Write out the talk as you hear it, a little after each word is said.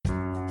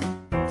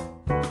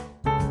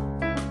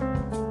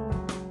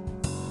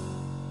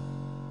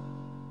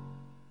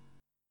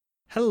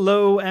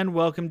Hello and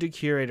welcome to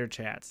Curator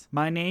Chats.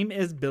 My name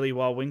is Billy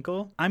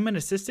Walwinkle. I'm an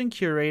assistant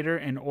curator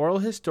and oral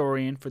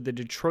historian for the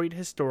Detroit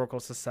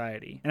Historical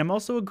Society, and I'm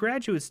also a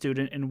graduate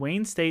student in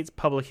Wayne State's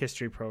public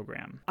history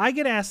program. I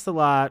get asked a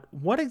lot,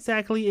 what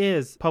exactly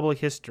is public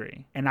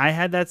history? And I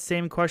had that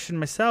same question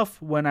myself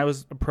when I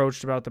was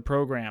approached about the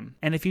program.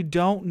 And if you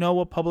don't know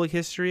what public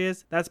history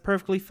is, that's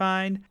perfectly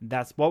fine.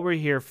 That's what we're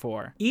here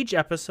for. Each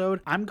episode,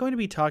 I'm going to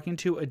be talking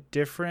to a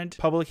different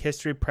public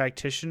history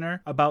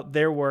practitioner about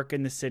their work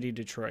in the city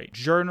of Detroit.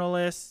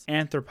 Journalists,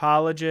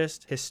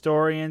 anthropologists,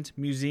 historians,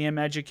 museum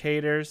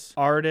educators,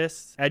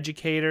 artists,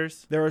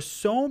 educators. There are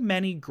so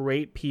many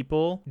great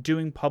people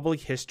doing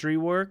public history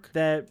work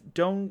that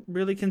don't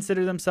really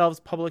consider themselves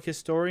public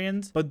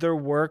historians, but their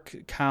work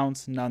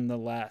counts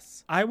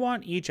nonetheless. I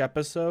want each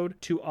episode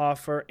to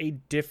offer a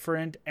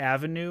different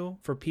avenue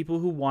for people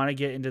who want to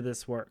get into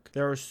this work.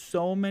 There are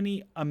so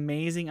many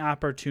amazing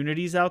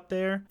opportunities out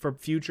there for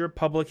future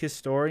public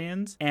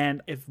historians,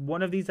 and if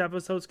one of these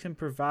episodes can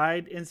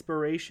provide inspiration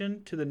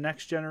to the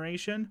next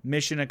generation,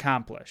 mission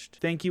accomplished.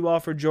 Thank you all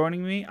for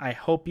joining me. I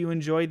hope you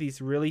enjoy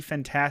these really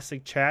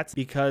fantastic chats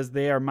because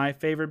they are my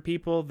favorite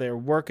people. Their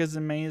work is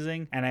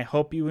amazing, and I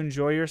hope you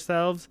enjoy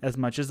yourselves as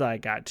much as I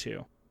got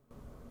to.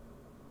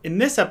 In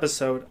this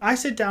episode, I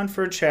sit down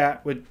for a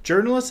chat with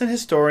journalist and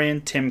historian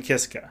Tim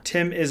Kiska.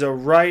 Tim is a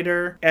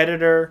writer,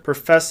 editor,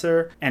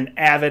 professor, and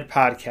avid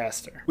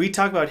podcaster. We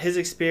talk about his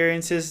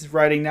experiences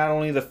writing not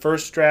only the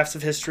first drafts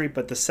of history,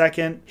 but the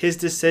second, his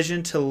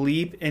decision to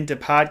leap into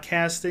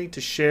podcasting to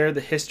share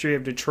the history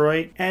of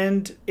Detroit,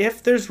 and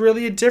if there's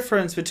really a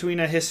difference between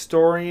a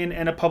historian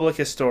and a public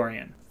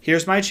historian.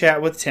 Here's my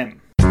chat with Tim.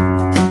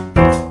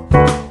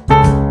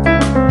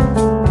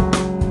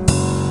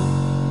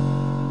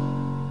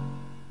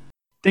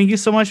 Thank you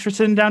so much for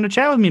sitting down to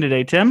chat with me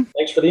today, Tim.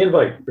 Thanks for the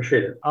invite.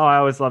 Appreciate it. Oh, I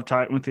always love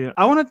talking with you.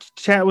 I want to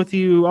chat with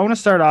you. I want to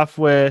start off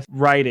with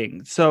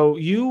writing. So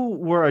you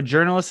were a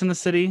journalist in the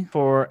city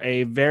for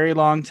a very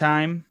long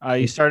time.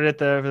 You started at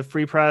the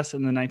Free Press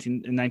in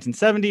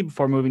 1970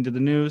 before moving to the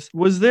News.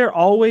 Was there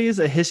always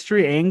a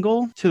history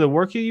angle to the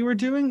work you were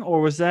doing,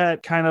 or was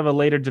that kind of a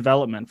later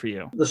development for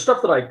you? The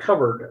stuff that I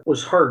covered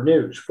was hard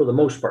news for the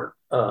most part.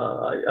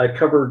 I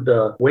covered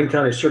Wayne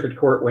County Circuit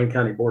Court, Wayne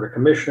County Board of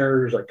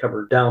Commissioners. I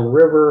covered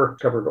downriver,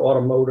 covered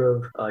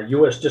automotive,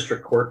 U.S.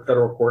 District Court,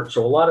 federal court.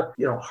 So a lot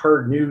of,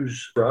 hard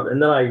news.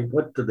 And then I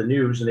went to the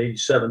News in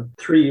 87,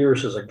 3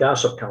 years as a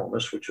gossip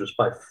columnist, which was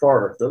by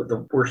far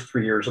the worst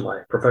 3 years of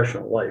my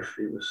professional life.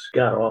 It was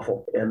god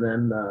awful. And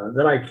then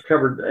I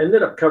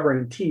ended up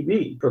covering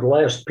TV for the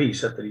last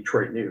piece at the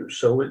Detroit News.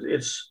 So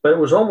but it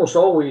was almost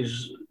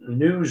always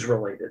news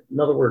related. In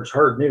other words,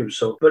 hard news.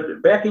 So,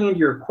 but backing into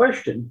your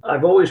question,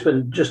 I've always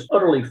been just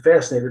utterly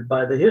fascinated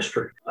by the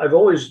history. I've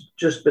always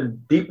just been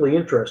deeply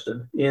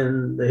interested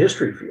in the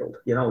history field,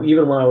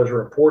 even when I was a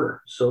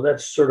reporter. So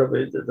that's sort of,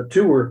 the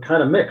two were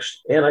kind of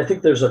mixed. And I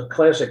think there's a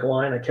classic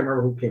line, I can't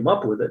remember who came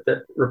up with it,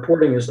 that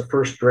reporting is the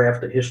first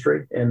draft of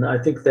history. And I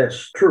think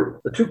that's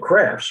true. The two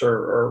crafts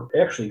are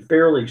actually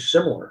fairly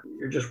similar.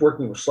 You're just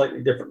working with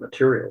slightly different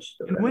materials.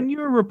 And when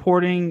you're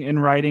reporting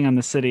and writing on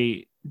the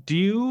city, do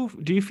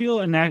you feel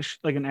an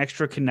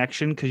extra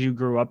connection because you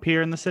grew up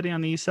here in the city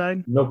on the east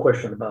side? No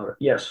question about it.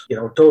 Yes,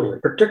 totally.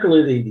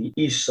 Particularly the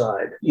east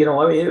side.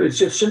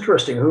 It's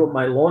interesting who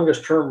my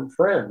longest term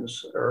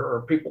friends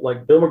are people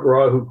like Bill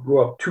McGraw, who grew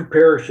up two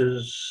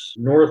parishes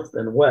north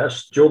and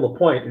west. Joe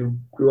LaPointe, who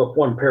grew up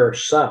one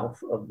parish south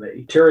of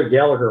me. Terry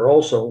Gallagher,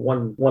 also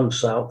one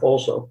south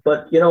also.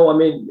 But I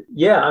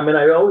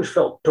always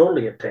felt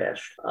totally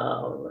attached.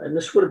 And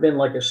this would have been,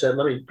 like I said,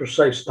 let me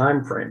precise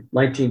time frame,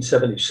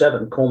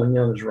 1977. Coleman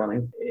Young was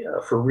running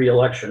for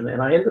re-election,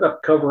 and I ended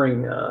up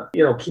covering,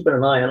 keeping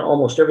an eye on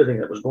almost everything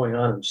that was going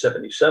on in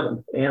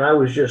 77. And I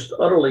was just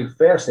utterly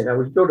fascinated. I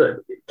would go to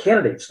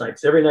candidates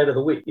nights every night of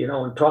the week,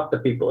 and talk to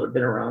people that had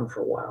been around for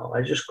a while.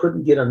 I just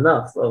couldn't get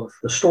enough of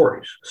the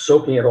stories,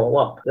 soaking it all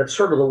up. That's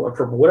sort of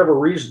for whatever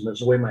reason, is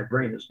the way my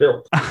brain is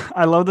built.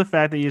 I love the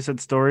fact that you said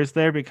stories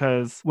there,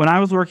 because when I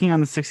was working on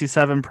the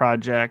 67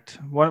 project,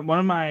 one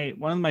of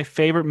my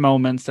favorite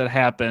moments that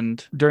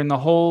happened during the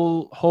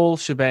whole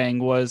shebang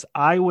was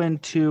I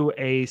went to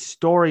a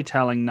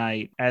storytelling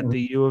night at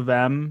the U of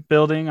M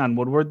building on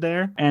Woodward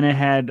there, and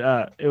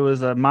it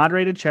was a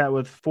moderated chat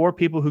with 4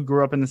 people who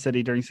grew up in the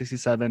city during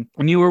 67,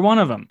 and you were one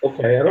of them.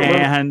 Okay, I don't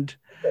know.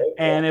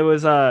 And it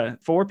was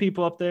 4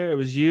 people up there. It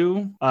was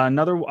you,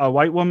 a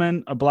white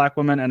woman, a black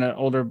woman, and an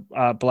older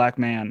black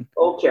man.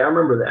 Okay, I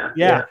remember that.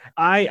 Yeah.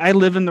 I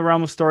live in the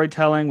realm of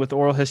storytelling with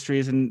oral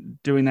histories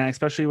and doing that,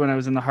 especially when I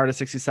was in the heart of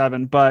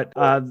 67. But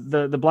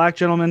the black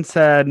gentleman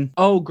said,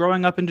 "Oh,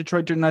 growing up in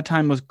Detroit during that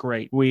time was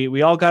great.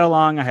 We all got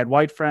along. I had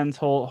white friends,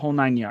 whole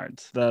 9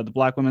 yards." The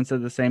black woman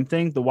said the same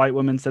thing. The white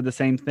woman said the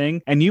same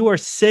thing. And you are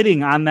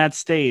sitting on that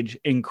stage,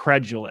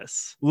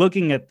 incredulous,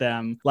 looking at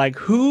them like,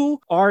 "Who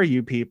are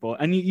you people?"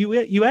 And and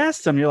you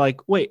asked them, you're like,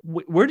 wait,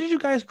 where did you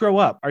guys grow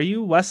up? Are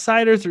you West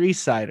Siders or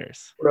East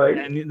Siders? Right.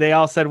 And they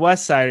all said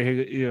West Sider.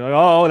 You're like,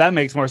 oh, that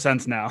makes more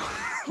sense now.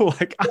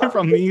 Like, I'm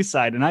from the East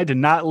Side, and I did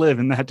not live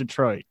in that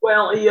Detroit.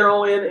 Well, and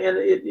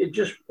it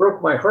just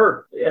broke my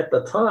heart at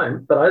the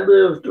time. But I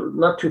lived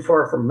not too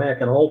far from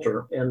Mack and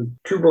Alter, and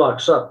 2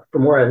 blocks up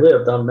from where I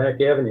lived on Mack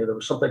Avenue, there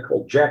was something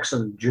called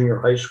Jackson Junior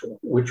High School,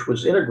 which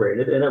was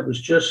integrated, and it was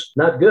just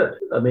not good.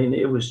 I mean,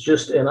 it was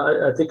just, and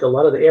I think a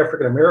lot of the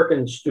African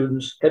American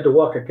students had to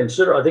walk a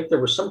consider. I think there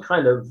was some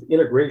kind of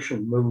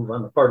integration move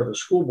on the part of the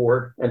school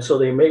board, and so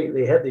they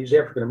had these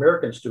African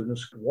American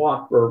students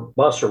walk or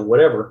bus or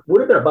whatever.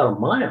 Would have been about a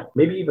mile,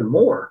 maybe even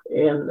more,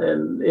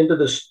 and into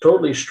this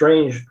totally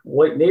strange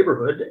white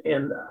neighborhood.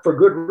 And for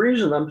good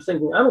reason, I'm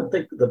thinking, I don't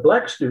think the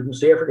black students,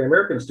 the African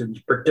American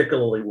students,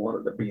 particularly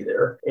wanted to be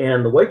there.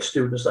 And the white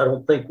students, I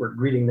don't think were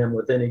greeting them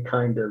with any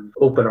kind of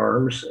open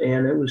arms.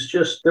 And it was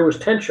just, there was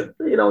tension,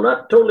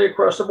 not totally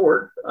across the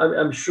board.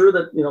 I'm sure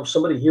that, if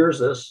somebody hears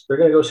this, they're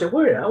going to go say,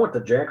 wait, I went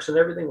to Jackson,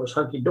 everything was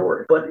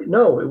hunky-dory. But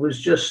no, it was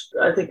just,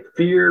 I think,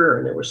 fear,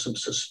 and there was some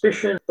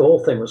suspicion. The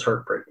whole thing was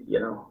heartbreaking,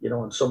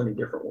 in so many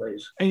different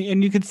ways.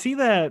 And you could see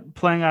that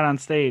playing out on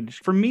stage.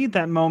 For me,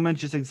 that moment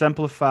just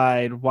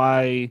exemplified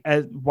why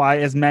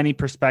as many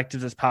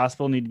perspectives as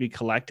possible need to be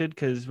collected.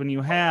 Because when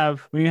you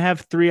have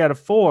 3 out of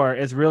 4,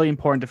 it's really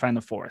important to find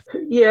the 4th.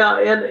 Yeah,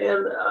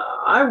 and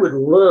I would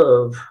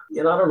love,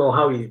 I don't know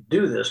how you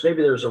do this.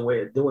 Maybe there's a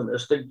way of doing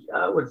this.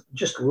 I would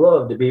just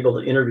love to be able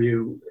to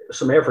interview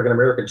some African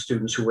American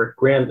students who were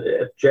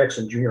at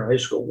Jackson Junior High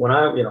School when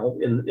I,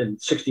 in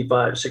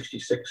 65,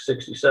 66,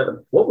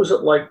 67. What was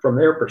it like from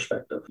their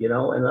perspective?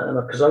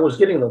 And because I was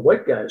getting the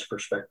white guy's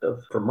perspective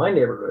from my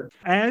neighborhood.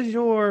 As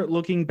you're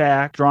looking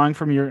back, drawing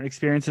from your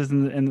experiences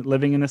in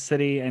living in the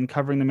city and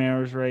covering the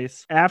mayor's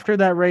race, after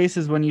that race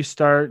is when you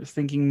start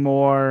thinking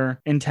more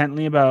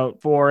intently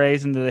about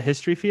forays into the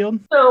history field?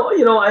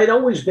 No, I'd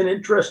always been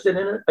interested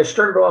in it. I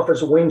started off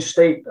as a Wayne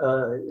State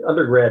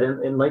undergrad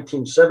in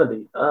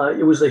 1970.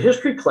 It was the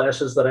history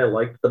classes that I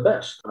liked the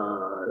best.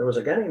 There was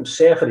a guy named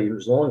Safety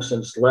who's long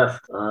since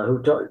left,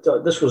 who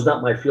taught, this was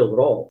not my field at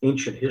all,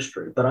 ancient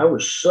history, but I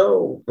was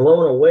so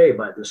blown away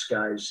by this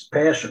guy's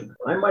passion.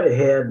 I might have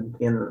had,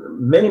 in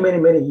many, many,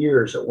 many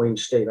years at Wayne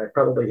State, I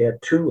probably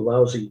had 2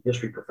 lousy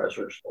history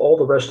professors. All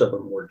the rest of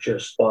them were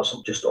just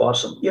awesome, just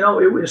awesome.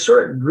 It was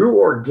sort of grew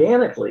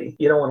organically,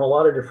 in a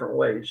lot of different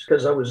ways,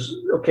 because I was,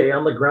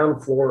 on the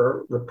ground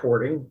floor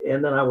reporting,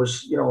 and then I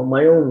was, in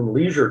my own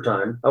leisure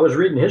time, I was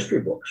reading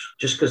history books,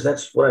 just because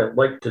that's what I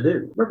like to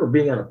do. I remember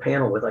being on a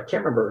panel with, I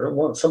can't remember,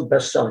 some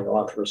best-selling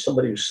author,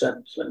 somebody who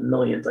spent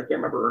millions, I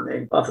can't remember her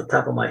name off the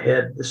top of my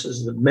head. This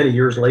is many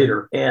years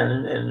later,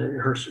 and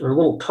her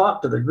little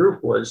talk to the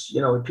group was,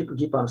 people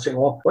keep on saying,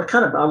 well, what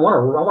kind of, I want to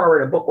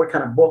write a book, what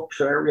kind of book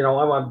should I,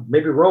 I want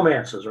maybe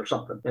romances or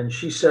something. And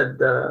she said,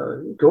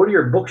 go to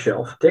your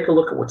bookshelf, take a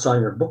look at what's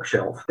on your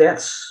bookshelf.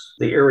 That's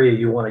the area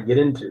you want to get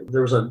into.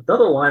 There was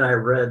another line I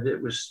read.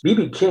 It was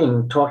B.B.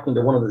 King talking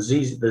to one of the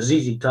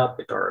ZZ Top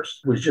guitarists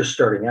who was just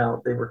starting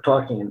out. They were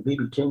talking, and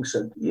B.B. King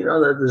said,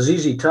 the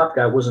ZZ Top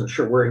guy wasn't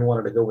sure where he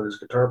wanted to go with his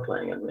guitar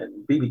playing.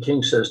 And B.B.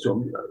 King says to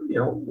him,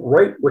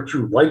 write what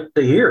you like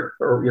to hear,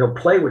 or,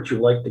 play what you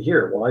like to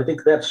hear. Well, I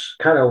think that's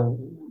kind of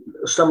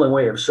a stumbling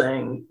way of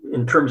saying,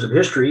 in terms of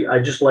history, I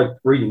just liked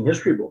reading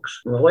history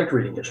books. And I liked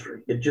reading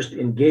history. It just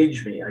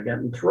engaged me. I got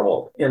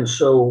enthralled. And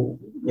so,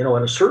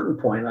 at a certain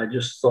point, I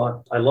just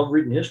thought, I love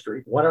reading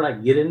history. Why don't I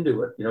get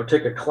into it?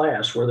 Take a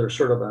class where there's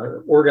sort of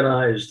an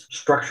organized,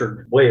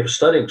 structured way of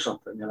studying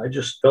something. And I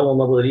just fell in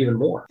love with it even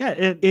more. Yeah,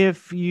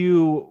 if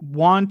you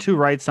want to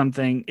write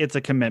something, it's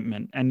a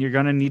commitment, and you're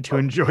going to need to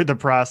enjoy the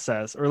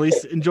process, or at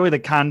least enjoy the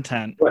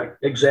content. Right,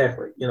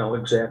 exactly.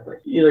 Exactly.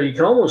 You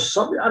can almost,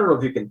 I don't know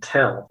if you can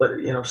tell, but,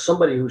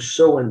 somebody who's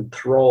so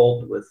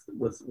enthralled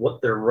with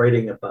what they're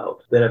writing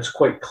about, that it's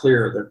quite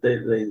clear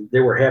that they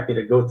were happy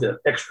to go the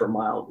extra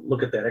mile,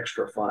 look at that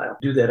extra file,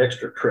 do that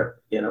extra trip,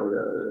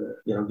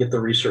 to get the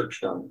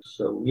research done.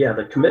 So yeah,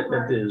 the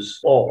commitment is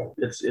all.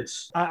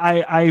 It's.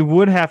 I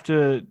would have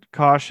to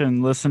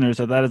caution listeners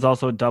that is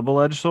also a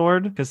double-edged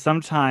sword, because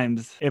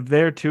sometimes if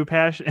they're too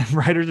passionate, if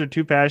writers are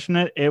too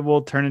passionate, it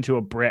will turn into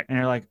a brick, and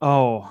you're like,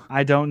 oh,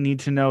 I don't need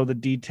to know the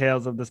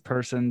details of this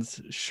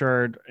person's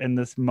shirt in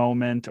this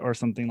moment or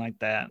something like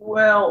that.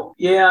 Well,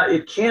 yeah,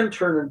 it can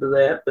turn into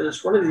that, but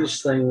it's one of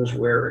these things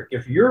where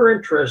if you're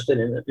interested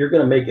in it, you're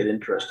going to make it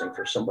interesting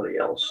for somebody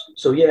else.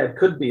 So yeah, it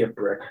could be a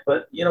brick,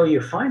 but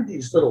you find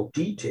these little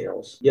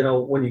details,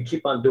 when you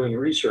keep on doing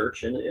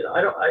research, and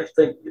I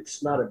think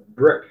it's not a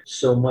brick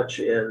so much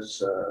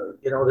as,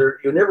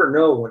 you never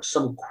know when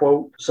some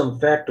quote, some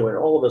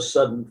factoid all of a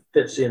sudden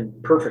fits in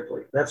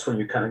perfectly. That's when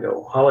you kind of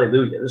go,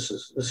 hallelujah, this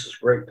is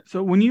great.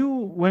 So when you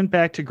went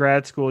back to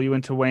grad school, you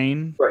went to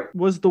Wayne. Right.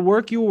 Was the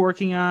work you were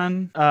working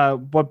on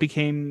what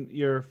became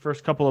your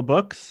first couple of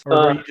books, or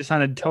were you just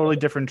on a totally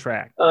different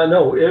track?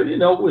 No,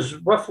 it was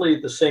roughly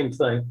the same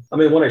thing. I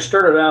mean, when I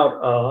started out,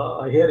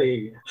 I had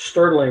a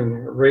startling,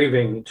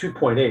 raving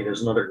 2.8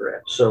 as an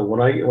undergrad. So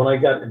when I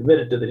got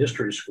admitted to the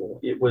history school,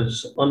 it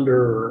was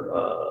under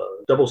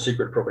double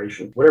secret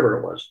probation, whatever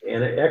it was.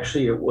 And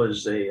it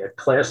was a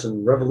class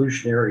in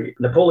revolutionary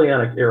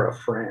Napoleonic era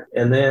France.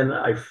 And then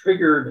I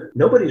figured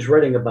nobody's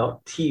writing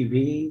about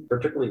TV,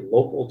 particularly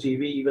local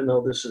TV, even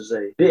though this is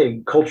a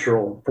big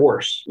cultural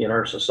force in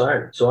our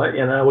society. So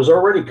I was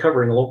already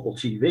covering local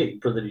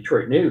TV for the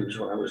Detroit News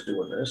when I was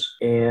doing this.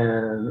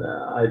 And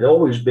I'd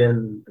always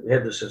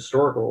had this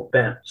historical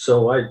bent.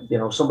 So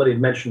somebody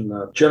had mentioned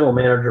the general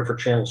manager for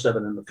Channel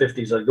 7 in the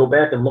 50s. I'd go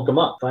back and look him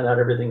up, find out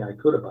everything I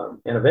could about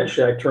him. And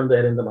eventually I turned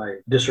that into my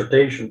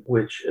dissertation,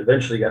 which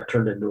eventually got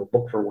turned into a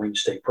book for Wayne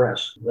State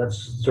Press.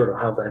 That's sort of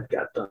how that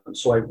got done.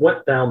 So I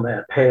went down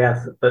that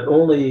path, but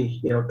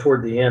only,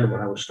 toward the end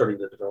when I was starting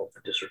to develop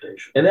the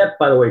dissertation. And that,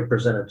 by the way,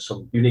 presented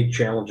some unique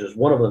challenges.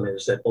 One of them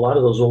is that a lot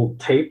of those old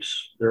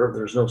tapes,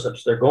 there's no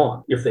such, they're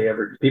gone. If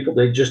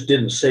they just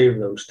didn't save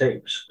those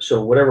tapes.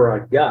 So whatever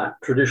I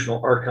got,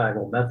 traditional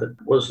archival method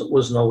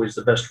wasn't always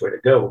the best way to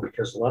go,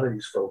 because a lot of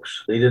these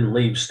folks, they didn't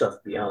leave stuff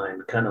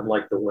behind, kind of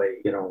like the way,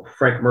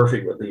 Frank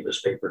Murphy would leave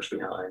his papers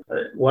behind.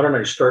 Why don't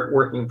I start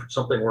working for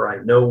something where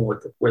I know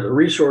where the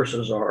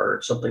resources are,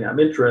 it's something I'm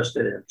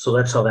interested in. So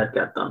that's how that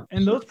got done.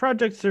 And those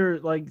projects are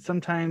like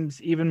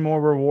sometimes even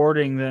more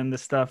rewarding than the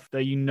stuff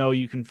that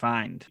you can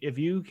find. If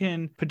you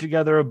can put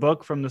together a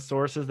book from the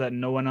sources that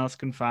no one else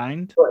can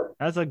find, right,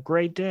 that's a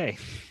great day.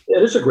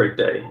 It is a great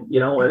day,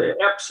 an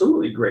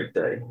absolutely great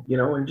day,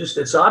 and just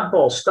it's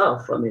oddball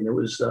stuff. I mean, I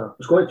was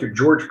going through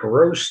George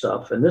Perot's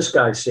stuff, and this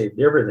guy saved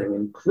everything,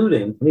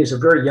 including, and he's a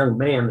very young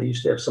man, they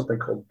used to have something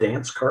called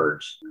dance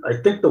cards. I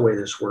think the way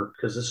this worked,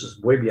 because this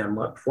is way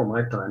before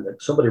my time,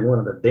 that somebody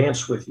wanted to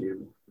dance with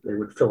you, they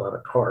would fill out a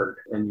card,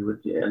 and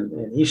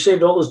and he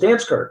saved all those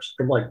dance cards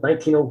from like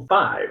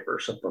 1905 or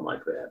something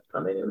like that. I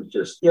mean, it was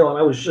just,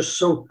 I was just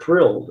so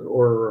thrilled.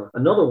 Or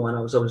another one, I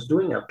was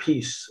doing a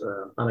piece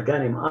on a guy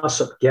named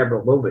Osip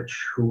Gabrilowicz,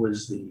 who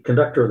was the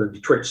conductor of the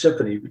Detroit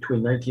Symphony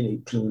between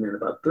 1918 and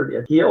about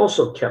 30. He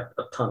also kept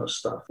a ton of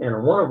stuff.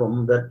 And one of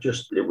them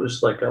it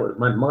was like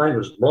my mind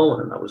was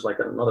blown, and I was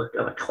like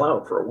on a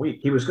cloud for a week.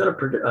 He was going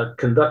to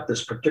conduct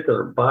this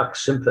particular Bach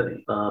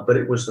symphony, but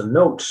it was the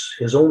notes,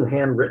 his own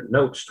handwritten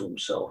notes to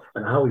himself,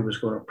 and how he was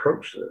going to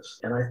approach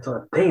this. And I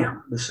thought,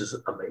 damn, this is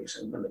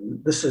amazing. I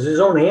mean, this is his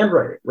own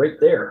handwriting right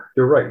there.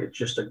 You're right.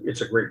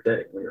 It's a great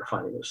day when you're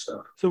finding this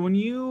stuff. So when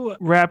you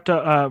wrapped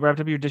up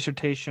your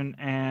dissertation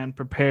and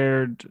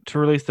prepared to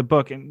release the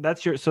book, and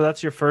that's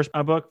your first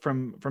book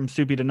from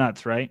Soupy to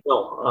Nuts, right?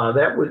 Well,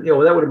 that would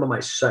have been my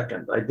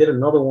second. I did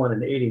another one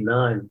in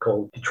 '89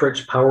 called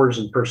Detroit's Powers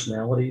and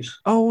Personalities.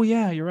 Oh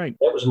yeah, you're right.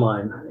 That was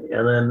mine.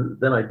 And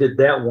then I did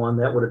that one.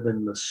 That would have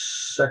been the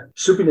second.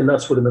 Soupy to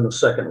Nuts would have been the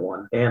second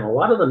one. And a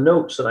lot of the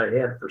notes that I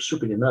had for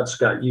Soupy to Nuts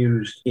got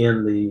used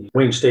in the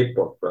Wayne State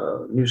book,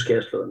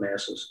 Newscast for the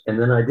Masses. And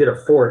then I did a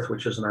fourth,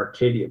 which is an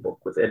Arcadia book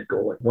with Ed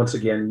Golick, once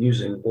again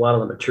using a lot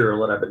of the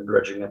material that I've been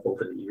dredging up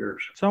over the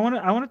years. So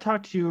I want to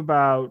talk to you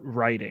about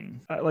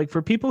writing. Like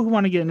for people who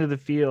want to get into the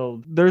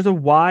field, there's a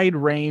wide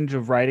range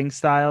of writing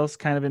styles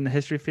kind of in the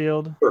history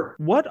field. Sure.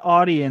 What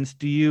audience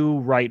do you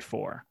write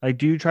for? Like,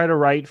 do you try to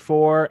write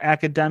for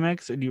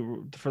academics, or do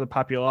you for the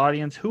popular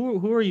audience?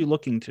 Who are you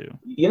looking to?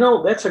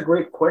 That's a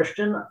great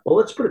question. Well,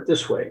 let's put it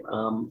this way.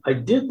 I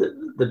did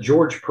the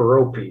George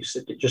Perot piece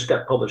that just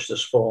got published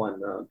this fall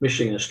in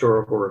Michigan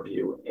Historical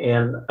Review.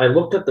 And I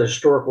looked at the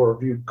historical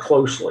review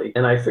closely,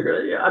 and I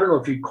figured, I don't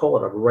know if you'd call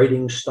it a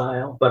writing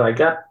style, but I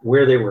got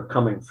where they were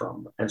coming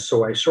from. And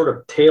so I sort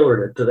of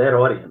tailored it to that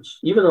audience,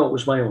 even though it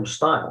was my own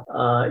style.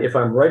 If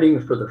I'm writing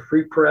for the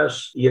free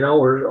press,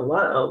 or a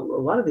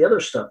lot of the other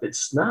stuff,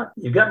 it's not,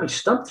 you got me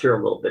stumped here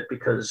a little bit,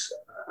 because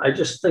I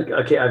just think,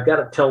 okay, I've got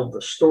to tell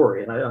the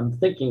story. And I'm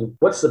thinking,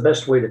 what's the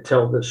best way to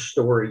tell this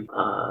story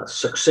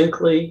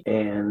succinctly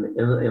and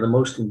in the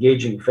most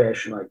engaging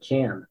fashion I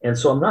can? And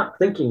so I'm not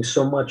thinking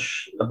so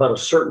much about a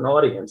certain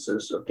audience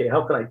as, okay,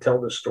 how can I tell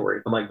this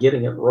story? Am I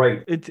getting it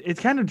right? It's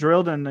kind of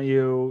drilled in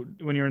you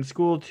when you're in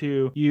school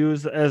to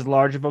use as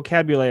large a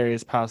vocabulary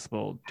as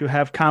possible, to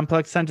have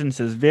complex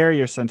sentences, vary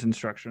your sentence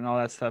structure and all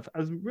that stuff.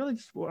 I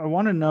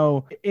want to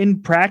know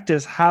in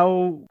practice,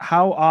 how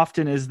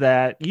often is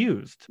that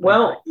used?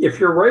 Well,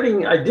 if you're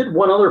writing, I did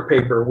one other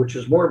paper, which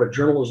is more of a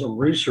journalism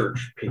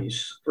research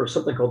piece for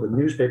something called the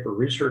Newspaper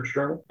Research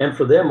Journal. And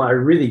for them, I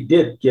really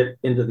did get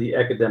into the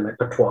academic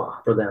patois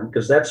for them,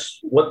 because that's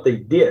what they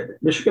did.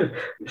 Michigan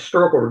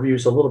Historical Review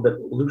is a little bit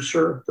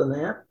looser than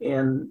that.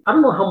 And I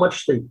don't know how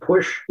much they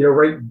push,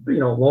 write,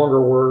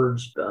 longer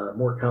words,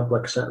 more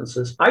complex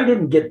sentences. I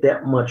didn't get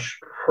that much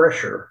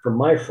pressure from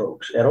my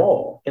folks at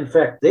all. In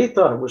fact, they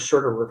thought it was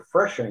sort of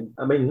refreshing.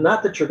 I mean,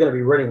 not that you're going to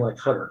be writing like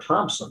Hunter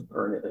Thompson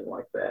or anything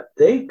like that.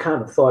 They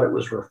kind of thought it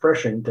was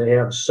refreshing to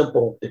have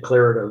simple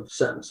declarative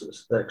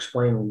sentences that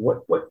explain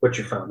what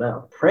you found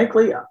out.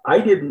 Frankly, I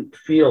didn't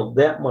feel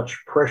that much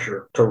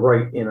pressure to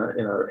write in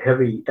a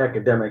heavy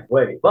academic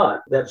way.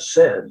 But that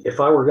said, if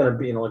I were going to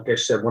be, like I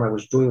said, when I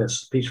was doing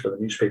this piece for the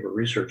Newspaper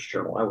Research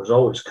Journal, I was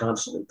always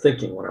constantly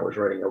thinking when I was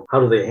writing, how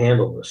do they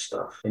handle this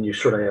stuff? And you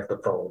sort of have to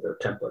follow their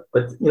template.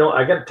 But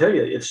I got to tell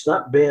you, it's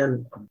not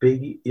been a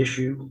big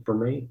issue for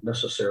me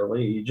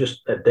necessarily. You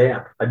just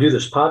adapt. I do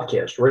this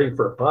podcast. Writing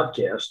for a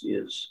podcast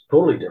is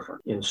totally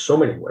different in so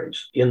many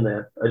ways. In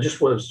that, I was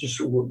just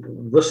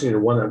listening to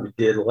one that we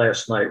did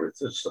last night.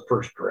 It's the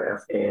first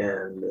draft,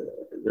 and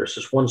there's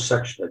this one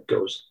section that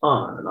goes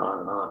on and on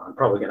and on. I'm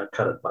probably going to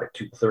cut it by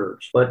 2/3,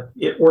 but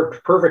it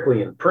worked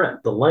perfectly in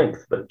print, the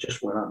length, but it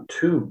just went on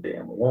too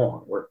damn long,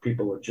 where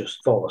people would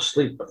just fall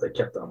asleep if they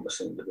kept on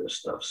listening to this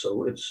stuff.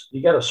 So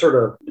you got to sort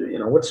of,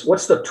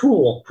 what's the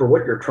tool for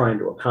what you're trying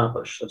to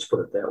accomplish? Let's put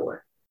it that way.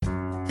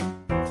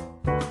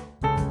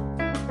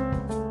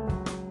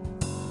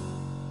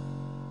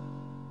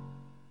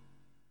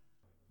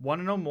 Want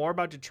to know more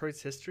about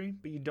Detroit's history,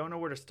 but you don't know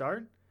where to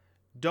start?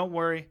 Don't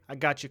worry, I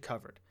got you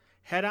covered.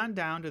 Head on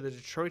down to the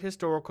Detroit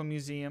Historical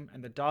Museum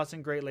and the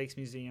Dawson Great Lakes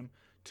Museum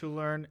to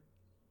learn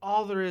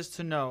all there is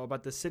to know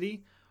about the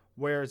city,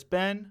 where it's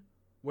been,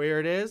 where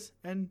it is,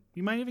 and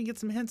you might even get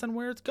some hints on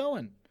where it's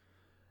going.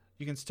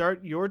 You can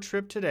start your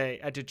trip today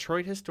at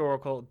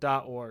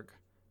DetroitHistorical.org.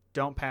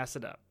 Don't pass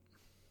it up.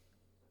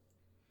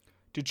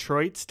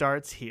 Detroit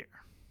starts here.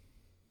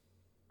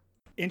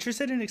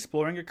 Interested in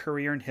exploring a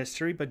career in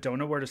history but don't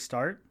know where to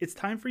start? It's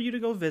time for you to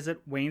go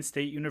visit Wayne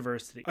State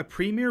University, a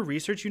premier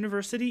research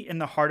university in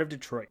the heart of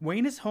Detroit.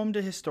 Wayne is home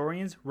to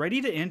historians ready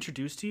to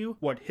introduce to you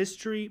what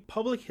history,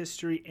 public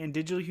history, and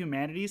digital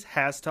humanities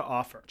has to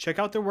offer. Check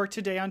out their work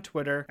today on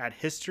Twitter at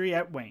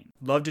 @HistoryAtWayne.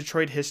 Love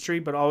Detroit history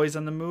but always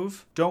on the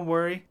move? Don't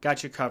worry,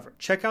 got you covered.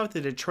 Check out the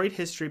Detroit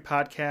History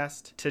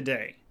Podcast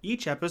today.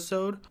 Each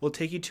episode will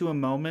take you to a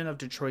moment of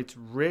Detroit's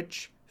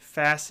rich,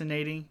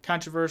 fascinating,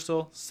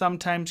 controversial,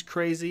 sometimes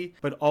crazy,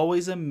 but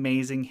always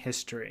amazing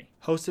history.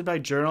 Hosted by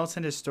journalist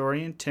and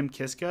historian Tim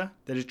Kiska,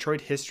 the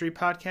Detroit History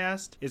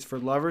Podcast is for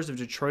lovers of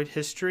Detroit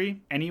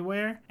history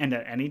anywhere and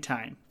at any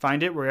time.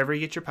 Find it wherever you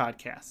get your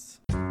podcasts.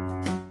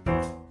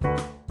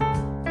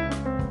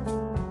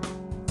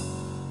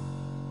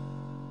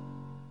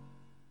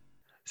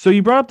 So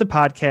you brought up the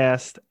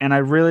podcast, and I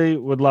really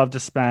would love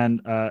to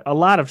spend a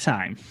lot of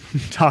time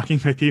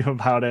talking with you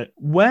about it.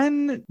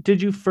 When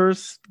did you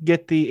first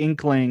get the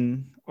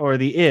inkling or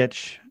the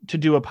itch to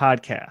do a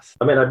podcast?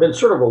 I mean, I've been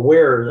sort of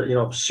aware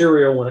that,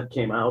 Serial, when it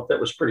came out, that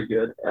was pretty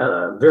good,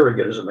 very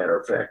good as a matter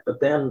of fact.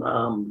 But then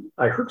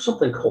I heard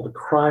something called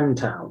Crime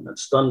Town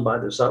that's done by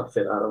this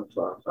outfit out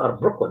of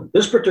Brooklyn.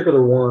 This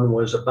particular one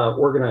was about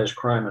organized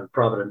crime in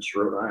Providence,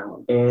 Rhode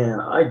Island. And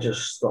I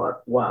just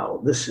thought,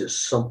 wow, this is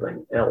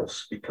something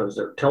else, because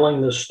they're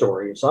telling this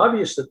story. It's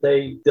obvious that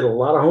they did a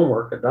lot of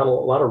homework and done a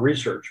lot of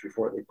research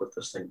before they put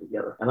this thing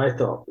together. And I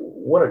thought,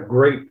 what a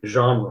great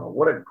genre,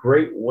 what a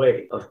great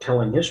way of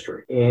telling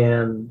history.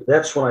 And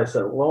that's when I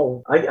thought,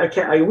 well,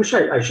 I wish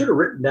I should have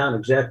written down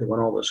exactly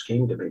when all this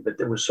came to me, but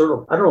there was sort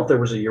of, I don't know if there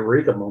was a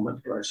eureka moment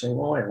where I was saying,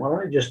 well, why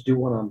don't I just do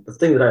one on the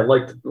thing that I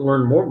like to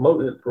learn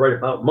write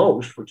about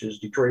most, which is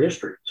Detroit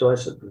history. So I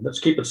said, let's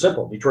keep it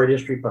simple. Detroit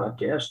History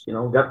Podcast,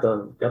 got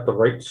the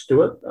rights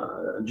to it,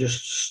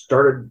 just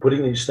started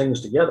putting these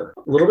things together.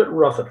 A little bit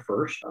rough at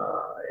first,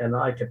 and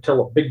I could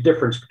tell a big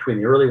difference between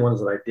the early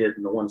ones that I did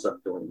and the ones I'm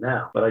doing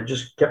now. But I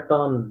just kept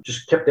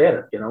at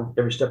it,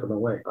 every step of the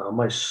way.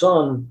 My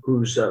son,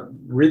 who's a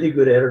really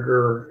good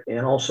editor,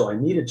 and also I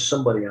needed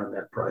somebody on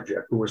that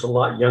project who was a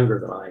lot younger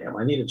than I am.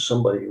 I needed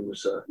somebody who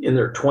was in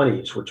their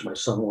 20s, which my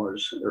son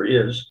was or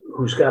is,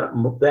 who's got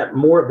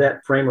more of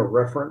that frame of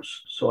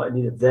reference. So I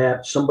needed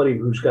that. Somebody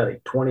who's got a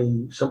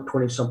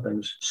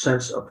 20-something's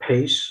sense of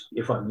pace.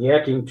 If I'm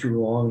yakking too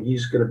long,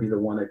 he's going to be the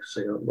one that can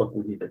say, oh, look,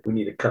 we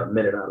need to cut a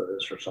minute out of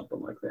this or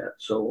something like that.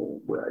 So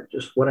I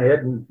just went ahead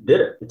and did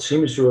it. It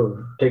seems to have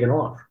taken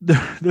off.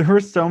 There were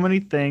so many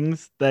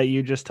things that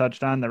you just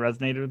touched on that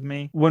resonated with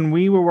me. When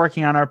we were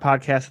working on our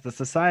podcast at the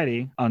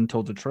Society,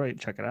 Untold Detroit,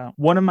 check it out.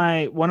 One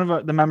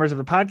of the members of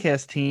the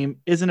podcast team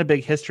isn't a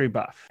big history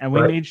buff, and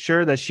we made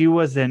sure that she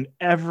was in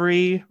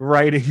every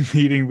writing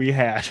meeting we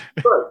had.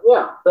 Right.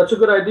 Yeah, that's a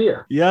good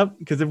idea. Yep,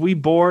 because if we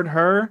bored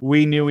her,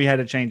 we knew we had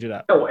to change it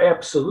up. Oh,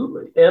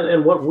 absolutely.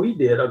 And what we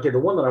did, the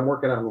one that I'm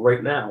working on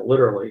right now,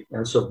 literally,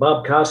 and so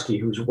Bob Koski,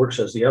 who works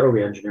as the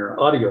audio engineer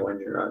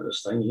on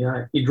this thing,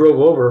 he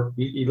drove over.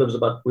 He lives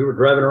we were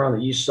driving around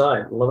the east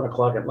side, 11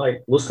 o'clock at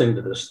night, listening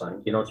to this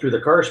thing, through the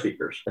car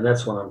speakers. And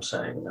that's when I'm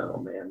saying, oh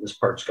man, this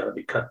part's got to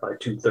be cut by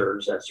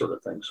 2/3, that sort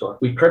of thing. So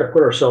we try to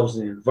put ourselves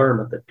in the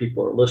environment that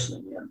people are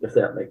listening in, if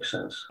that makes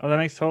sense. Oh, that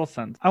makes total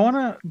sense. I want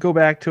to go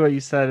back to what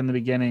you said in the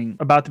beginning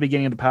about the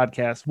beginning of the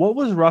podcast. What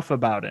was rough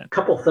about it? A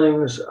couple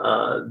things.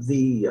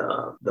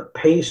 The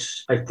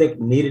pace, I think,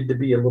 needed to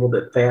be a little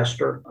bit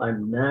faster.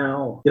 I'm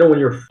now, when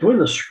you're doing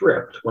the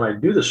script, when I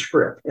do the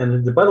script,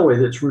 and by the way,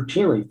 it's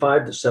routinely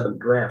 5 to 7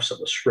 drafts of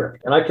the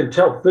script. And I can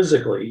tell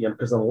physically,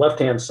 because on the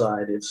left-hand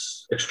side,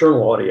 it's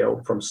external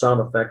audio from sound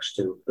effects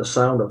to the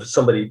sound of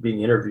somebody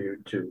being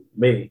interviewed to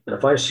me. And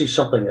if I see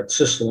something that's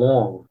this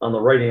long on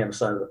the right-hand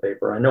side of the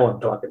paper, I know I'm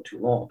talking too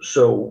long.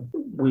 So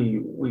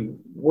we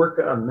work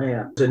on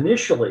that.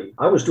 Initially,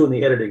 I was doing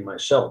the editing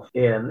myself,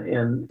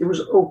 and it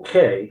was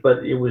okay, but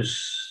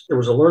there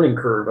was a learning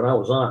curve, and I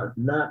was on it.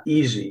 Not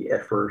easy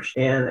at first,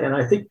 and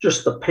I think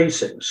just the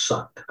pacing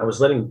sucked. I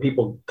was letting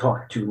people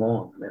talk too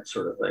long and that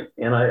sort of thing.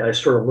 And I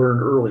sort of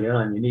learned early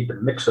on you need to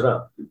mix it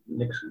up,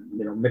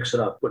 mix it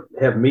up. But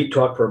have me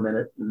talk for a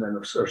minute, and then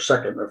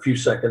a few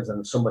seconds,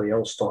 and somebody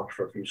else talks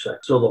for a few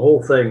seconds. So the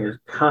whole thing is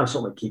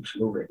constantly keeps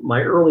moving.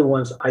 My early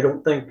ones, I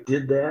don't think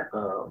did that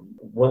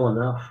well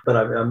enough, but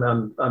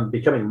I'm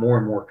becoming more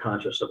and more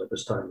conscious of it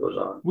as time goes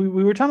on. We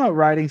were talking about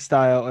writing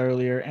style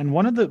earlier, and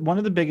one of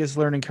the biggest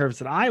learning curves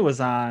that I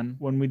was on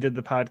when we did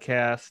the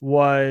podcast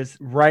was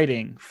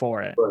writing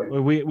for it. Right.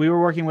 We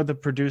were working with a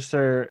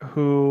producer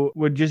who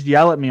would just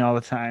yell at me all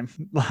the time.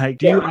 Like,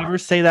 do you ever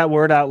say that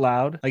word out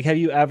loud? Like, have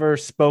you ever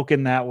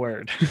spoken that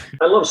word?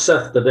 I love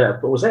Seth to death,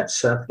 but was that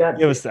Seth?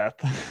 God, it was Seth.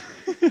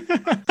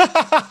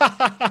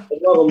 I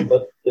love him,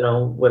 but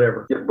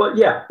whatever. But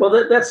yeah, well,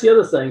 that's the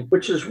other thing,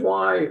 which is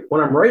why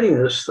when I'm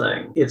writing this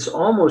thing, it's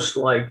almost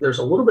like there's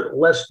a little bit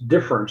less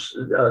distance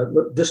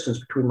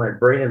between my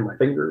brain and my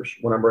fingers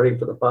when I'm writing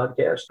for the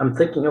podcast. I'm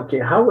thinking, okay,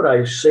 how would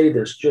I say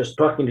this just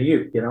talking to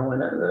you? And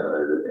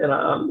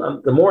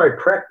the more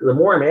I practice, the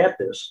more I'm at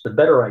this, the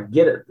better I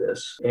get at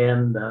this.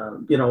 And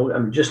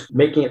I'm just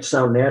making it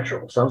sound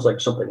natural. It sounds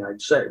like something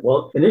I'd say.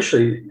 Well,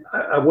 initially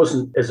I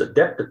wasn't as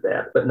adept at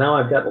that, but now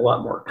I've got a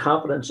lot more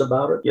confidence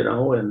about it,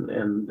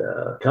 and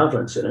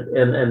confidence in it.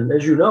 And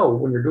as you know,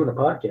 when you're doing a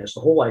podcast, the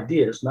whole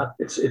idea is not,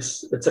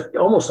 it's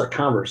almost a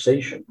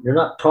conversation. You're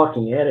not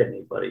talking at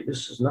anybody.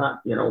 This is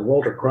not,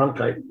 Walter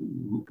Cronkite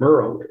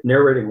Murrow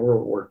narrating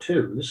World War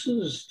II. This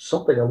is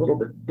something a little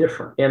bit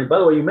different. And by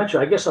the way, you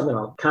mentioned, I guess I'm going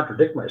to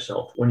contradict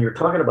myself. When you're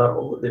talking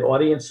about the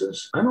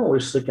audiences, I'm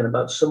always thinking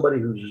about somebody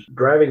who's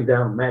driving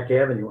down Mack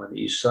Avenue on the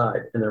east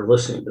side and they're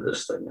listening to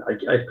this thing.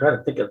 I kind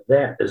of think of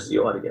that as the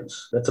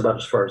audience. That's about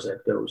as far as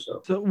that goes,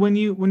 though. So when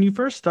you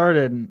first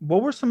started,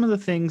 what were some of the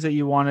things that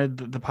you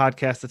wanted the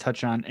podcast to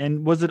touch on?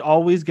 And was it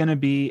always going to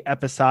be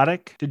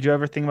episodic? Did you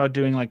ever think about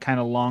doing like kind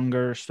of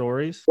longer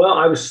stories? Well,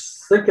 I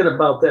was thinking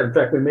about that. In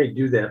fact, we may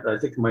do that. I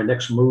think my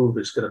next move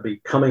is going to be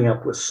coming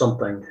up with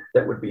something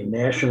that would be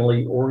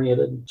nationally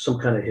oriented, some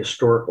kind of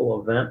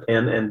historical event,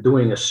 and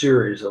doing a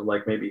series of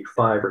like maybe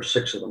 5 or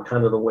 6 of them,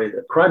 kind of the way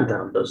that Crime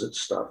Town does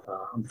its stuff.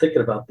 I'm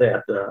thinking about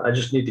that. I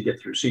just need to get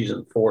through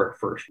season 4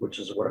 first, which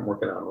is what I'm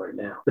working on right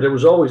now. But it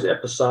was always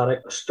episodic.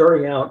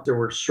 Starting out, there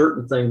were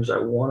certain things I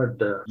wanted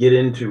to get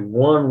into.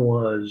 One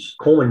was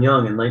Coleman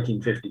Young in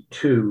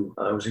 1952.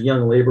 I was a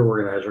young labor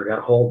organizer,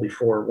 got hauled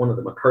before one of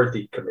the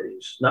McCarthy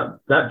committees, not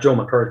Joe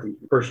McCarthy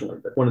personally,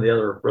 but one of the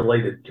other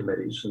related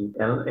committees.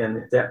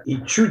 And that he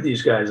chewed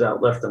these guys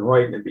out left and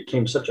right, and it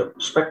became such a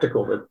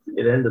spectacle that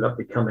it ended up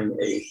becoming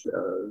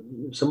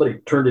somebody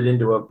turned it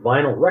into a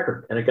vinyl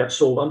record, and it got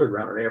sold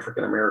underground in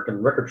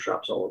African-American record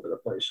shops all over the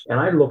place. And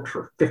I looked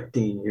for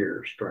 15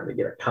 years trying to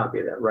get a copy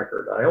of that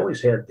record. I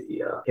always had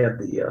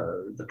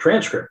the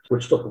transcript,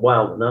 which looked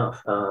wild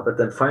enough. But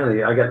then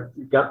finally I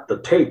got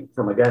the tape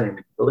from a guy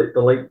named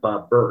the late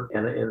Bob Berg.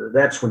 And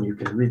that's when you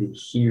can really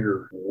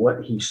hear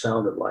what he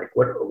sounded like,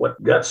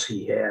 what guts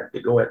he had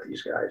to go at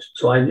these guys.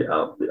 So I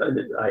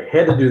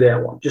had to do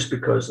that one just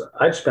because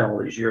I'd spent all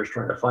these years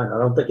trying to find it. I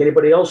don't think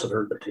anybody else had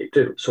heard the tape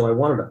too. So I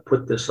wanted to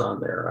put this on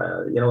there.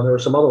 And there were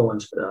some other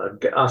ones.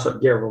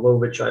 Osip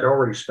Gavrilovich, I'd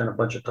already spent a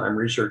bunch of time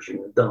researching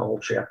and done a whole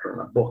chapter in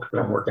a book that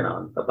I'm working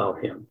on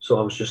about him. So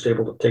I was just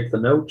able to take the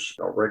notes,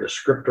 write a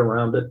script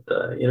around it,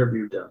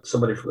 interviewed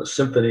somebody from the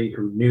symphony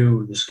who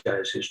knew this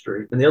guy's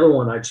history. And the other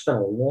one, I'd spent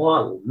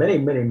many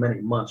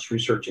months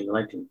researching the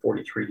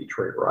 1943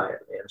 Detroit riot.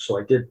 And so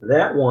I did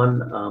that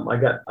one.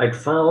 I'd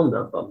found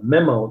a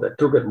memo that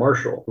Thurgood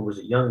Marshall, who was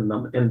a young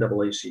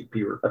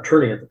NAACP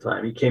attorney at the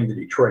time, he came to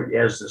Detroit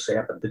as this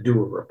happened to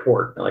do a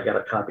report. And I got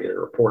a copy of the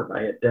report, and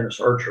I had Dennis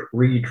Archer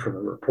read from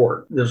the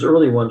report. Those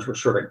early ones were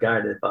sort of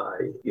guided by,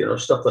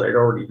 stuff that I'd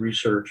already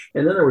researched.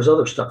 And then there was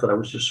other stuff that I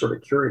was just sort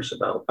of curious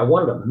about. I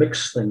wanted to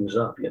mix things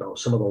up,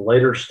 some of the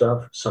lighter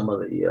stuff, some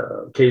of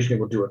the, occasionally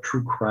we'll do a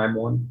true crime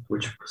one,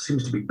 which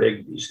seems to be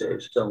big these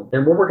days. So,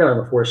 and we're working on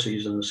the 4th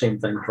season, the same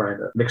thing, trying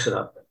to mix it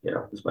up,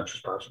 as much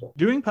as possible.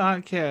 Doing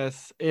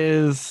podcasts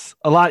is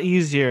a lot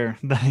easier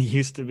than it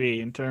used to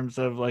be in terms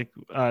of like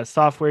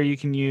software you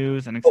can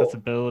use and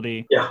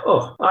accessibility.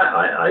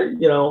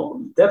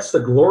 That's the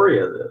glory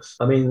of this.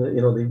 I mean,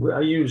 I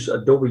use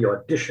Adobe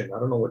Audition. I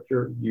don't know what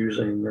you're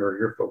using or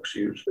your folks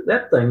use. But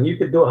that thing, you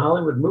could do a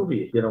Hollywood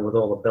movie, with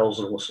all the bells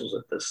and whistles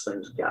that this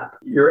thing's got.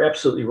 You're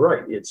absolutely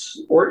right.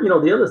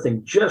 The other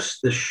thing,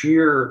 just the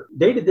sheer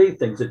day-to-day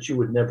things that you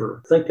would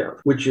never think of,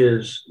 which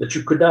is that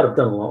you could not have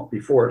done long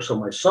before. So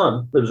my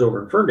son lives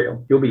over in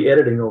Ferndale. He'll be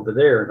editing over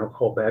there, and he'll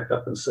call back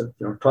up and say,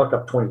 talk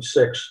up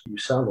 26. You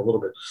sound a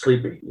little bit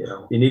sleepy.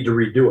 You need to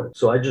redo it.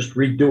 So I just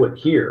redo it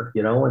here,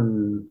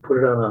 and put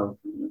it on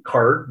a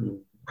card and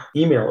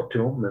email it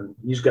to him, and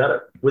he's got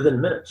it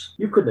within minutes.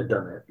 You couldn't have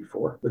done that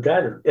before. The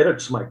guy that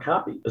edits my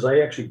copy, because I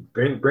actually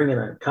bring in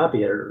a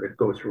copy editor to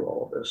go through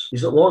all of this.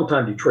 He's a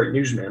longtime Detroit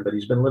newsman, but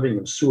he's been living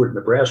in Seward,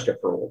 Nebraska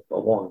for a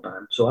long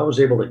time. So I was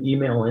able to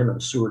email him in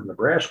Seward,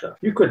 Nebraska.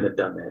 You couldn't have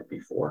done that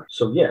before.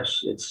 So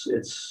yes, it's,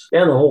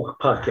 and the whole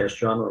podcast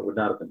genre would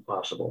not have been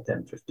possible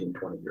 10, 15,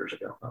 20 years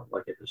ago,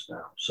 like it is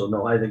now. So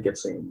no, I think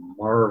it's a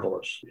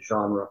marvelous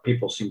genre.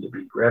 People seem to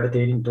be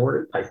gravitating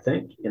toward it, I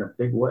think, in a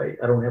big way.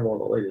 I don't have all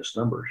the latest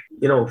numbers.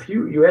 If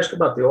you ask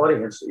about the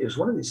audience, is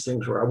one of these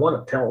things where I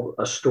want to tell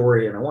a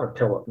story and I want to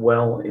tell it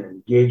well and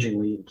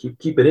engagingly and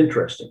keep it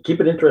interesting.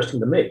 Keep it interesting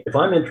to me. If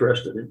I'm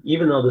interested,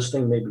 even though this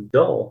thing may be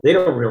dull, they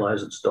don't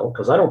realize it's dull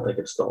because I don't think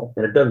it's dull,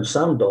 and it doesn't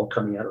sound dull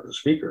coming out of the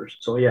speakers.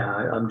 So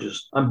yeah,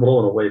 I'm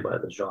blown away by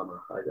the genre.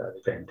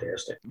 It's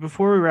fantastic.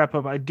 Before we wrap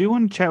up, I do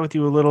want to chat with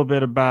you a little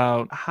bit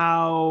about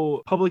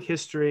how public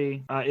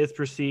history is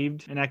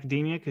perceived in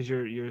academia, because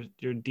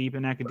you're deep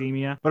in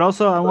academia. But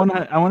also, I want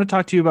to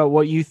talk to you about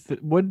what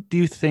do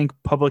you think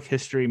public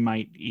history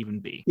might even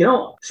be?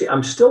 See,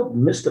 I'm still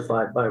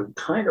mystified by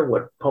kind of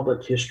what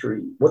public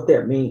history, what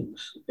that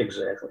means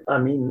exactly. I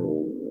mean,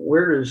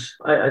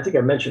 I think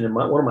I mentioned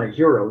one of my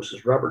heroes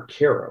is Robert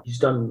Caro. He's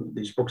done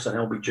these books on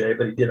LBJ,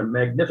 but he did a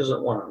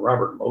magnificent one on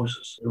Robert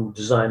Moses, who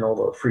designed all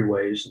the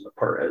freeways in the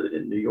part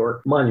in New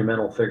York.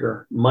 Monumental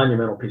figure,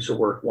 monumental piece of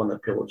work, won the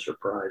Pulitzer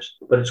Prize.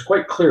 But it's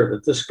quite clear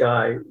that this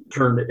guy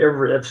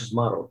that's his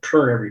motto,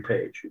 turn every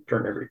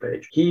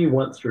page. He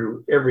went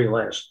through every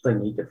last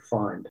thing he could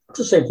find. It's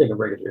the same thing a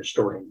regular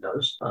historian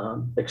does,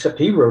 except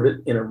he wrote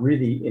it in a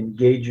really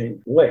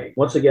engaging way.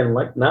 Once again,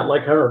 not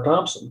like Hunter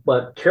Thompson,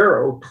 but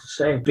Caro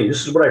saying,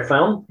 this is what I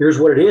found, here's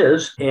what it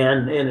is,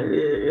 and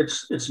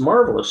it's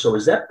marvelous. So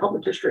is that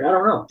public history? I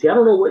don't know. See, I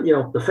don't know what,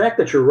 the fact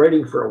that you're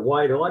writing for a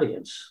wide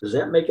audience, does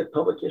that make it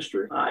public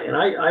history?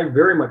 I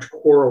very much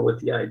quarrel with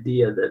the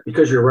idea that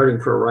because you're writing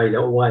for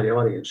a wide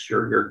audience,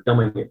 you're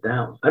dumbing it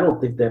down. I don't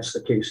think that's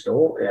the case at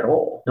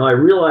all. Now, I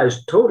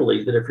realize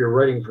totally that if you're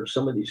writing for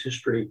some of these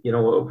history,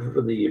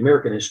 for the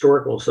American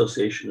Historical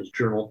Association's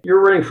journal,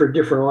 you're writing for a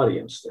different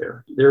audience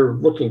there. They're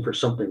looking for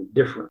something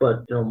different.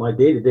 But, my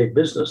day-to-day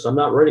business, I'm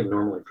not writing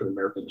normally for the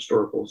American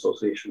Historical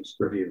Association's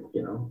review.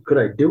 Could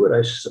I do it?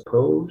 I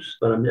suppose.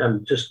 But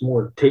I'm just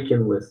more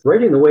taken with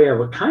writing the way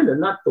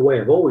not the way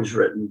I've always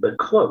written, but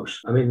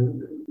close. I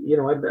mean,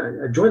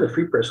 I joined the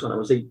Free Press when I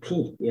was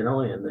 18,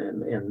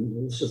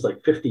 and this is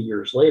like 50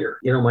 years later.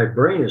 My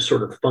brain is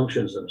sort of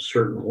functions in a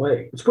certain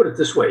way. Let's put it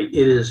this way.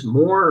 It is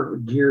more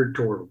geared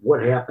toward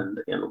what happened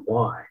and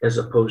why, as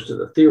opposed to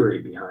the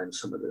theory behind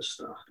some of this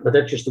stuff. But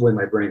that's just the way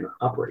my brain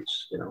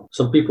operates.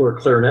 Some people are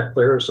clarinet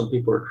players, some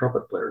people are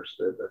trumpet players.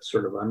 That's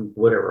sort of, I'm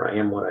whatever, I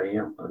am what I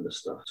am on this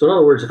stuff. So in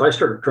other words, if I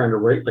started trying to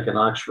write like an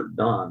Oxford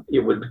Don, it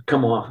would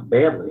come off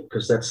badly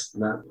because that's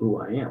not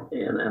who I am.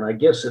 And I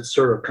guess it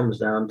sort of comes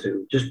down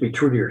to just be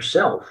true to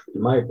yourself,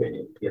 in my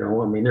opinion.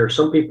 I mean, there are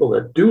some people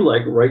that do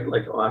write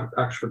like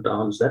Oxford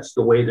Dons. That's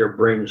the way their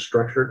brain is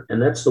structured,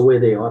 and that's the way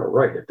they ought to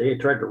write. If they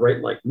tried to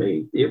write like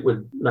me, it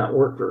would not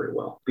work very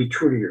well. Be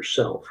true to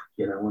yourself,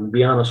 and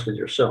be honest with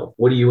yourself.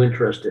 What are you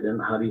interested in?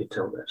 How do you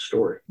tell that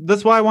story?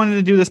 That's why I wanted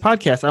to do this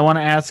podcast. I want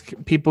to ask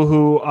people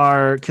who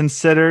are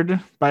considered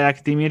by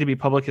academia to be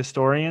public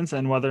historians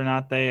and whether or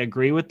not they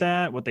agree with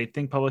that, what they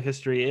think public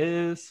history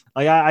is.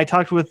 Like I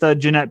talked with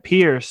Jeanette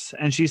Pierce,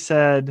 and she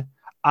said,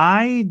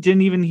 I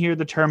didn't even hear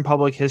the term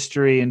public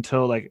history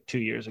until like 2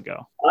 years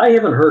ago. I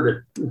haven't heard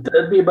it.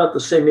 That'd be about the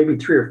same, maybe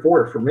 3 or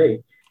 4 for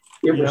me.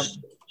 It was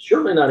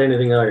certainly not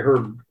anything that I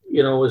heard,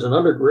 as an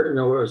undergrad,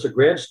 as a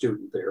grad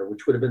student there,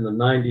 which would have been the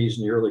 90s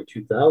and the early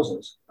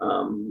 2000s.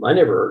 I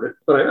never heard it,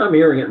 but I'm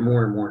hearing it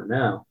more and more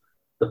now.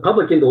 The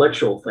public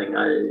intellectual thing,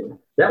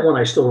 that one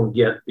I still don't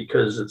get,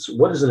 because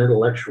what is an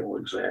intellectual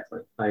exactly?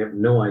 I have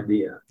no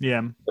idea.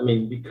 Yeah. I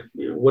mean,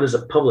 what is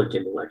a public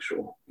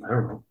intellectual? I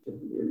don't know.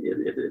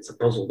 It's a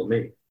puzzle to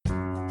me.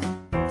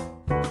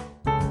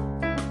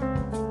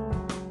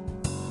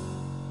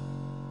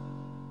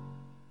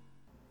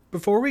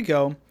 Before we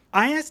go,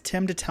 I asked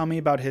Tim to tell me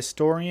about a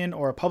historian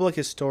or a public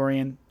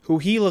historian who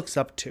he looks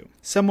up to,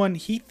 someone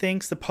he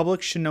thinks the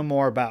public should know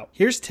more about.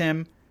 Here's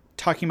Tim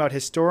talking about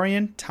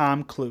historian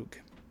Tom Klug.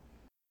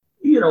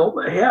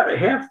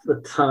 Half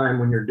the time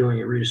when you're doing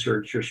your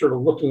research, you're sort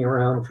of looking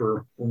around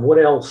for what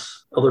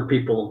else other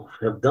people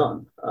have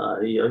done.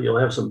 You'll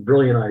have some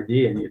brilliant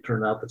idea, and you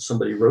turn out that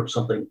somebody wrote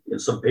something in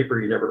some paper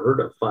you never heard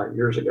of 5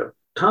 years ago.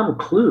 Tom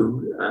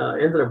Klug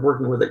ended up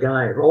working with a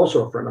guy,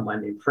 also a friend of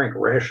mine, named Frank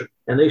Rashin,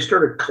 and they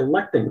started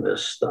collecting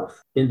this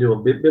stuff into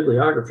a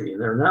bibliography,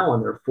 and they're now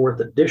on their 4th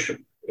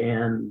edition.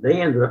 And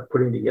they ended up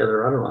putting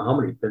together, I don't know how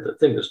many, but the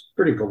thing is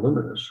pretty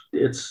voluminous.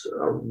 It's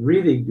a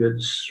really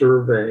good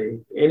survey,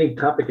 any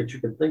topic that you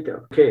can think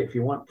of. Okay, if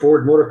you want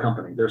Ford Motor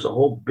Company, there's a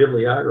whole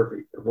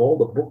bibliography of all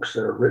the books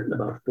that are written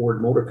about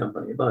Ford Motor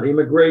Company, about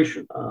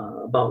immigration,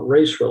 about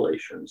race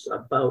relations,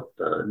 about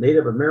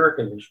Native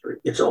American history.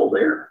 It's all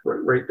there,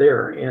 right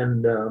there.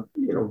 And,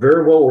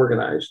 very well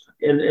organized.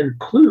 And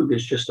Klug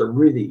is just a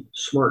really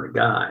smart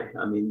guy.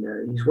 I mean,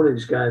 he's one of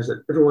these guys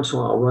that every once in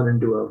a while I'll run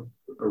into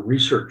a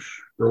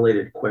research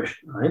related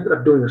question. I ended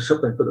up doing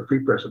something for the Free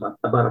Press about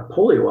a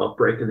polio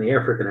outbreak in the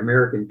African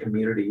American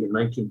community in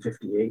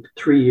 1958,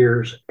 3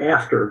 years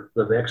after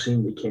the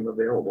vaccine became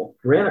available.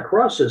 Ran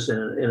across this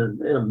in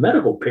a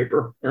medical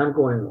paper, and I'm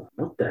going,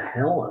 what the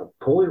hell?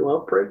 A polio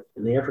outbreak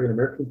in the African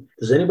American?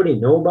 Does anybody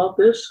know about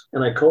this?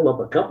 And I called up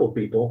a couple of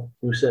people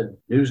who said,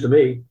 news to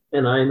me.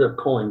 And I ended up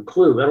calling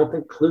Klug. I don't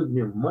think Klug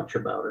knew much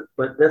about it,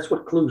 but that's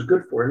what Klug's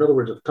good for. In other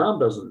words, if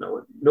Tom doesn't know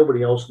it,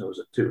 nobody else knows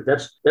it too.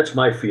 That's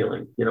my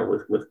feeling,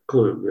 with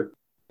Klug.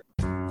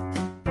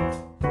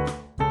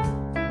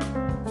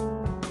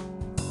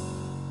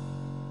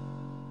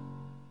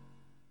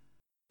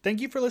 Thank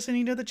you for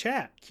listening to The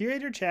Chat.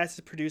 Curator Chats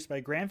is produced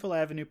by Granville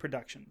Avenue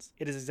Productions.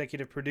 It is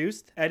executive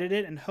produced,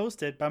 edited, and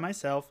hosted by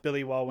myself,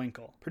 Billy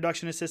Walwinkle.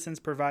 Production assistance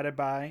provided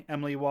by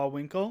Emily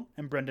Walwinkle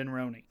and Brendan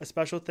Roney. A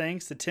special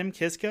thanks to Tim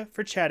Kiska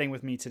for chatting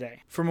with me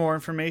today. For more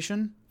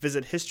information,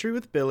 visit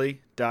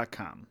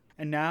historywithbilly.com.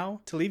 And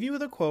now, to leave you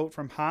with a quote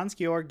from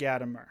Hans-Georg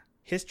Gadamer.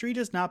 History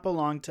does not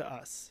belong to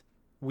us.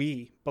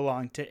 We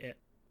belong to it.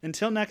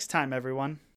 Until next time, everyone.